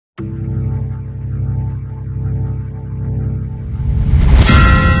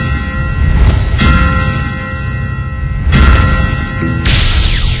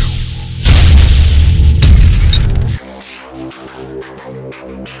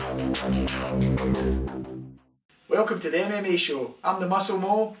Welcome to the MMA show. I'm the Muscle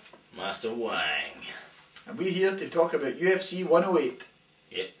Mo, Master Wang, and we're here to talk about UFC 108.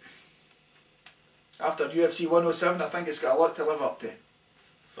 Yep. After UFC 107, I think it's got a lot to live up to.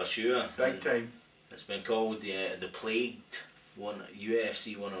 For sure. Big time. It's been called the plagued one.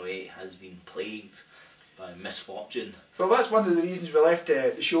 UFC 108 has been plagued by misfortune. Well, that's one of the reasons we left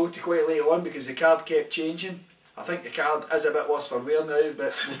the show to quite late on, because the card kept changing. I think the card is a bit worse for wear now,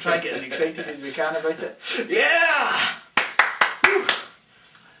 but we'll try and get as excited as we can about it. Yeah! Whew.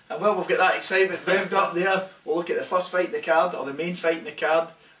 And while we've got that excitement revved up there, we'll look at the first fight in the card, or the main fight in the card.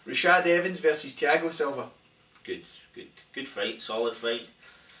 Rashad Evans versus Thiago Silva. Good fight, solid fight.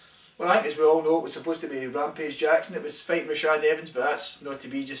 Well, I think as we all know, it was supposed to be Rampage Jackson that was fighting Rashad Evans, but that's not to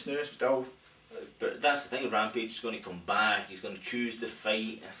be just now, still. But that's the thing, Rampage is going to come back, he's going to choose the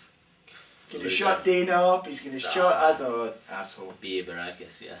fight. Going to shut Dana up, he's going to shut, I don't know, asshole. B.A.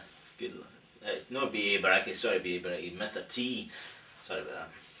 Baracus, yeah. Good. Not B.A. Baracus, sorry B.A. Baracus, Mr. T. Sorry about that.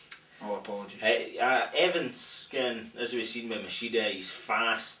 Oh, apologies. Evans, again, as we've seen with Machida, he's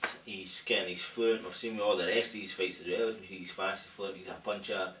fast, he's fluent. We've seen with all the rest of his fights as well. He's fast, he's fluent, he's a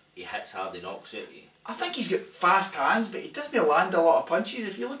puncher, he hits hard, he knocks it. I think he's got fast hands, but he doesn't land a lot of punches.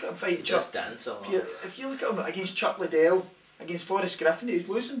 If you look at him fighting Chuck, dance a lot. If you look at him against Chuck Liddell, against Forrest Griffin, he's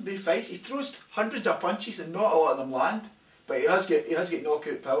losing the fights. He throws hundreds of punches and not a lot of them land, but he has got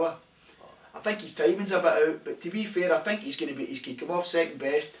knockout power. I think his timing's a bit out, but to be fair, I think he's going to come off second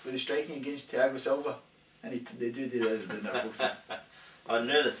best with the striking against Thiago Silva, and they do the nipple thing.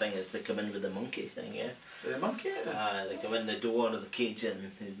 Another thing is they come in with the monkey thing, yeah. With the monkey? They come in the door of the cage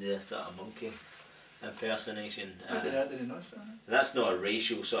and do the sort of monkey impersonation. I didn't notice that. That's not a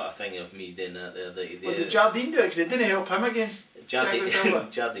racial sort of thing of me doing that. Well, did Jardine do it? Because it didn't help him against Thiago Silva.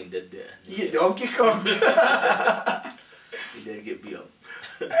 Jardine did do it. You get donkey konged. He did get beat up.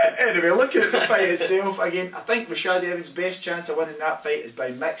 Anyway, looking at the fight itself, again, I think Rashad Evans' best chance of winning that fight is by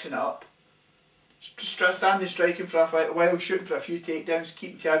mixing it up. Standing striking for a while, shooting for a few takedowns,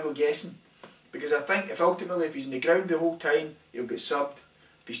 keeping Thiago guessing. Because I think if he's on the ground the whole time, he'll get subbed.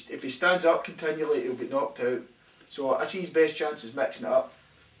 If he stands up continually, he'll get knocked out. So I see his best chance is mixing it up.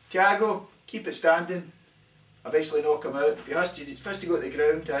 Thiago, keep it standing, eventually knock him out. If he has to go to the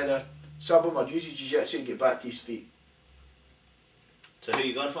ground to either sub him or use his jiu-jitsu and get back to his feet. So who are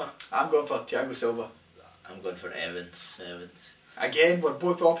you going for? I'm going for Thiago Silva. I'm going for Evans. Again, we're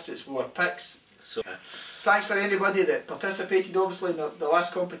both opposites with our picks. So thanks for anybody that participated obviously in the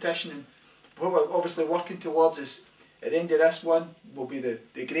last competition, and what we're obviously working towards is at the end of this one will be the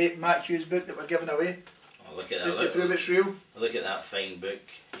great Matt Hughes book that we're giving away. Oh, look at that. Just to prove it's real. Look at that fine book.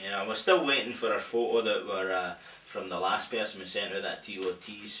 Yeah, we're still waiting for our photo that were from the last person we sent out, that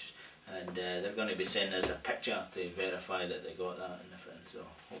TOTs, and they're going to be sending us a picture to verify that they got that in the front. So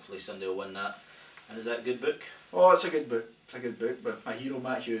hopefully somebody will win that. And is that a good book? Oh, it's a good book. It's a good book, but my hero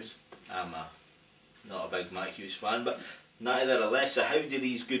Matt Hughes. I'm not a big Matt Hughes fan, but nevertheless, so how do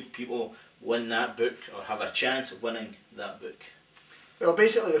these good people win that book, or have a chance of winning that book? Well,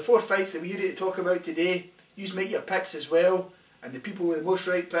 basically the 4 fights that we're here to talk about today, you make your picks as well, and the people with the most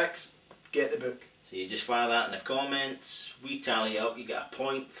right picks get the book. So you just fire that in the comments, we tally up, you get a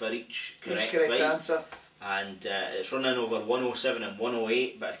point for each correct fight. Answer. And it's running over 107 and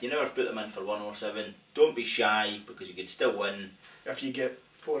 108, but if you never put them in for 107, don't be shy, because you can still win. If you get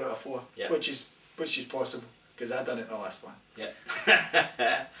 4 out of 4, yep. which is possible, because I done it in the last one. Yeah.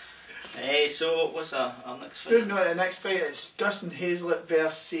 So what's our next fight? Moving on to the next fight, it's Dustin Hazlett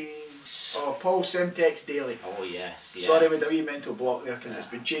versus Paul Semtex Daly. Oh yes. Sorry with the wee mental block there, because it's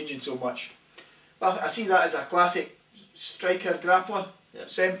been changing so much. Well, I see that as a classic striker grappler. Yep.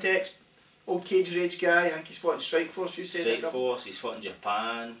 Semtex, old cage rage guy. I think he's fought in Strikeforce. You said Strikeforce. He's fought in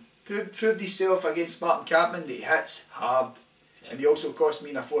Japan. Proved himself against Martin Kampmann that he hits hard, and he also cost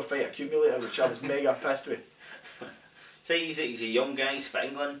me in a 4-fight accumulator, which I was mega pissed with. So he's a young guy. He's for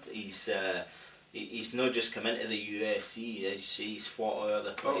England. He's not just come into the UFC. He's fought all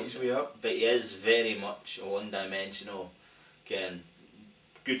other places. His way up. But he is very much a one-dimensional,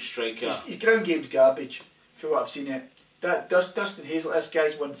 good striker. His ground game's garbage, for what I've seen it. Dustin Hazlett, this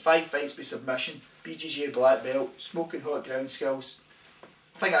guy's won 5 fights by submission, BJJ black belt, smoking hot ground skills.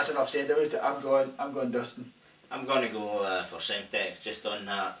 I think that's enough said about it. I'm going Dustin. I'm going to go for Semtex, just on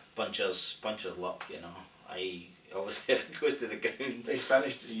that puncher's luck, Obviously, if it goes to the ground, he's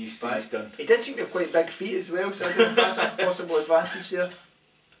finished. He's done. He did seem to have quite big feet as well, so I don't know if that's a possible advantage there.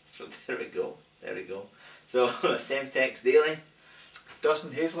 So there we go. So Semtex Daly,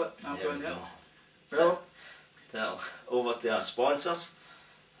 Dustin Hazlett. I'm going there. Well, so, over to our sponsors,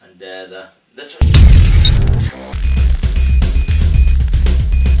 and this one.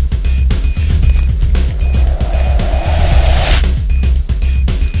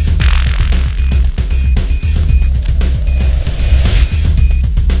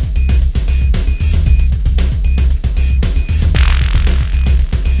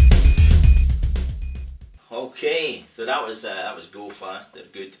 Okay, so that was Go Fast. They're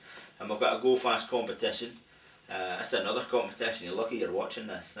good, and we've got a Go Fast competition. That's another competition. You're lucky you're watching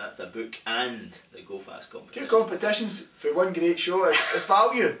this. That's the book and the Go Fast competition. 2 competitions for one great show. It's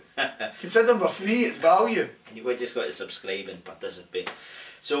value. Considering we're free, it's value. And you've just got to subscribe and participate.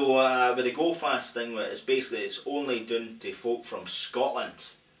 So with the Go Fast thing, it's only done to folk from Scotland.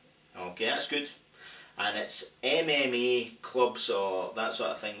 Okay, that's good. And it's MMA clubs or that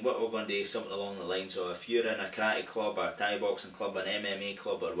sort of thing. What we're going to do is something along the lines of, if you're in a karate club or a Thai boxing club, an MMA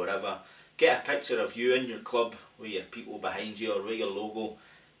club or whatever, get a picture of you in your club with your people behind you or with your logo.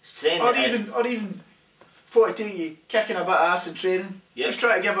 Or even photo take you kicking a bit of ass in training. Yep. Just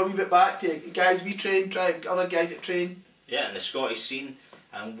try to give a wee bit back to guys we train, try other guys that train. Yeah, in the Scottish scene.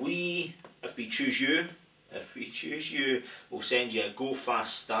 And if we choose you, we'll send you a Go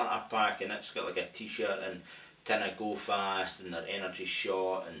Fast starter pack, and it's got like a t-shirt and tin of Go Fast and their energy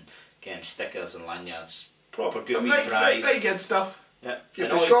shot and kind of stickers and lanyards. Proper good prize. Right good stuff. Yeah. If you're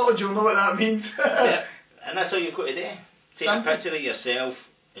from Scotland, you'll know what that means. Yeah. And that's all you've got to do. Take a picture of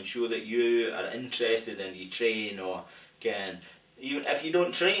yourself and show that you are interested and you train, or even if you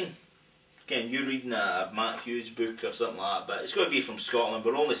don't train, you're reading a Matt Hughes book or something like that, but it's got to be from Scotland.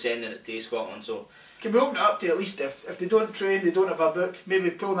 We're only sending it to Scotland, so... Can we open it up to at least if they don't train, they don't have a book,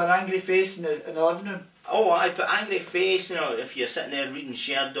 maybe pulling an angry face in the living room? Oh, I put angry face, you know, if you're sitting there reading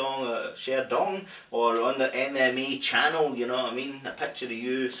Sherdong or on the MMA channel, you know what I mean? A picture of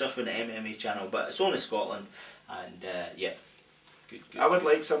you surfing the MMA channel, but it's only Scotland, and yeah, good. I would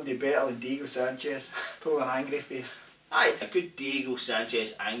like somebody better than Diego Sanchez, pulling an angry face. Aye, a good Diego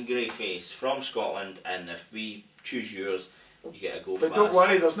Sanchez angry face from Scotland, and if we choose yours, you get a Go Fast. But don't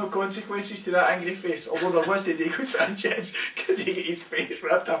worry, there's no consequences to that angry face, although there was to Diego Sanchez, because he got his face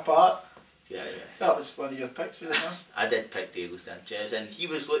ripped apart. Yeah. That was one of your picks, was it not? I did pick Diego Sanchez, and he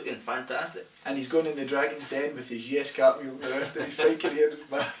was looking fantastic. And he's going in the Dragon's Den with his yes cartwheel after his fight career is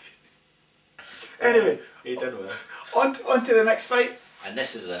back. Anyway, he done well. On to the next fight. And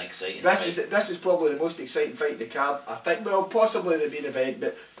this is an exciting fight. This is probably the most exciting fight in the card. I think, well, possibly the main event,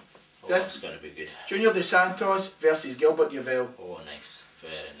 but this is going to be good. Junior Dos Santos versus Gilbert Yvel. Oh, nice.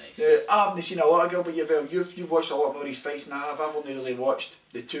 Very nice. Now, I haven't seen a lot of Gilbert Yvel. You've watched a lot more of his fights than I have. I've only really watched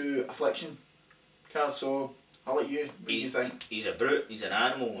the 2 Affliction cards, so I'll let you. What do you think? He's a brute. He's an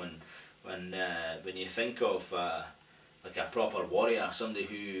animal, and when you think of like a proper warrior, somebody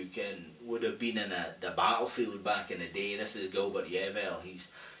who would have been in the battlefield back in the day, this is Gilbert Yvel.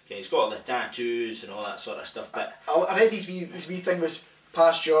 He's got all the tattoos and all that sort of stuff. But I read his wee thing was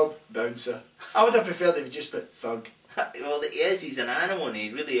past job bouncer. I would have preferred if he just put thug. Well, he's an animal, and he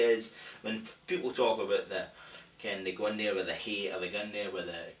really is. When people talk about they go in there with the hate, or they go in there with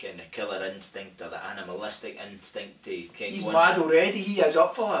the kind of killer instinct or the animalistic instinct to he's mad already. He is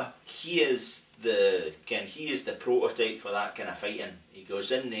up for that. He is the prototype for that kind of fighting. He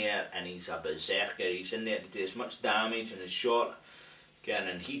goes in there and he's a berserker. He's in there to do as much damage in his short,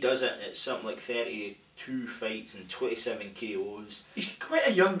 and he does it. It's something like 32 fights and 27 KOs. He's quite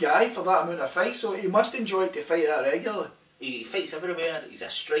a young guy for that amount of fights, so he must enjoy it to fight that regularly. He fights everywhere. He's a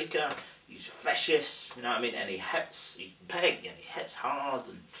striker. He's vicious, you know what I mean, and he's big and he hits hard,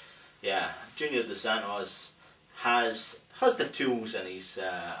 and yeah, Junior Dos Santos has the tools in his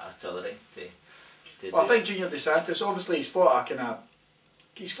artillery to well, I think Junior Dos Santos, obviously he's fought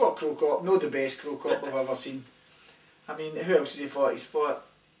Crow Cop, not the best Crow Cop I've ever seen. I mean, who else has he fought?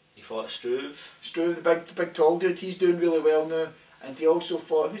 He fought Struve. Struve, the big tall dude, he's doing really well now. And he also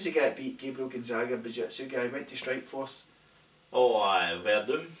fought, who's the guy that beat Gabriel Gonzaga, Jiu-Jitsu guy, went to Strikeforce. Oh,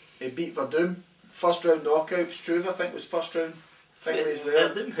 Verdum. He beat Verdum, first round knockout. Struve, I think, was first round.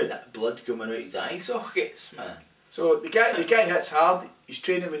 Verdum had that blood coming out his eye sockets, man. So the guy hits hard. He's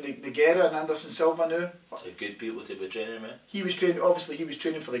training with Nogueira and Anderson Silva now. So good people to be training with. He was training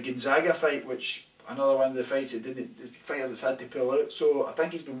for the Gonzaga fight, which another one of the fights the fighters that's had to pull out. So I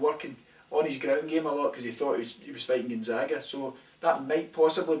think he's been working on his ground game a lot because he thought he was fighting Gonzaga. So that might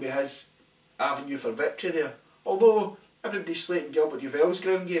possibly be his avenue for victory there. Although everybody's slating Gilbert Yvel's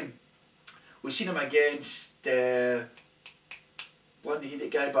ground game. We've seen him against Blondie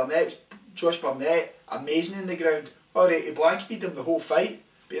guy Josh Burnett, amazing in the ground. Alright, he blanketed him the whole fight,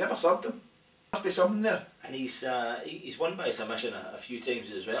 but he never subbed him. Must be something there. And he's won by submission a few times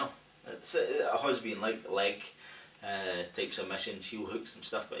as well. It has been like leg type submissions, heel hooks and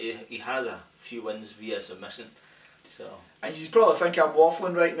stuff, but he has a few wins via submission. So. And you probably think I'm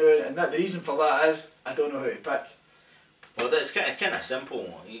waffling right now, and the reason for that is I don't know who to pick. Well, that's kind of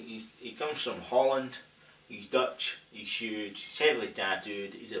simple. He comes from Holland. He's Dutch. He's huge. He's heavily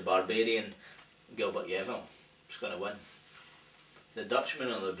tattooed. He's a barbarian. Gilbert Yvel is going to win. The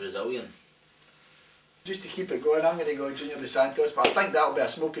Dutchman or the Brazilian? Just to keep it going, I'm going to go Junior Dos Santos, but I think that'll be a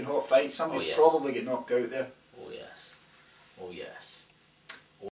smoking hot fight. Somebody will probably get knocked out there. Oh yes. Oh yes.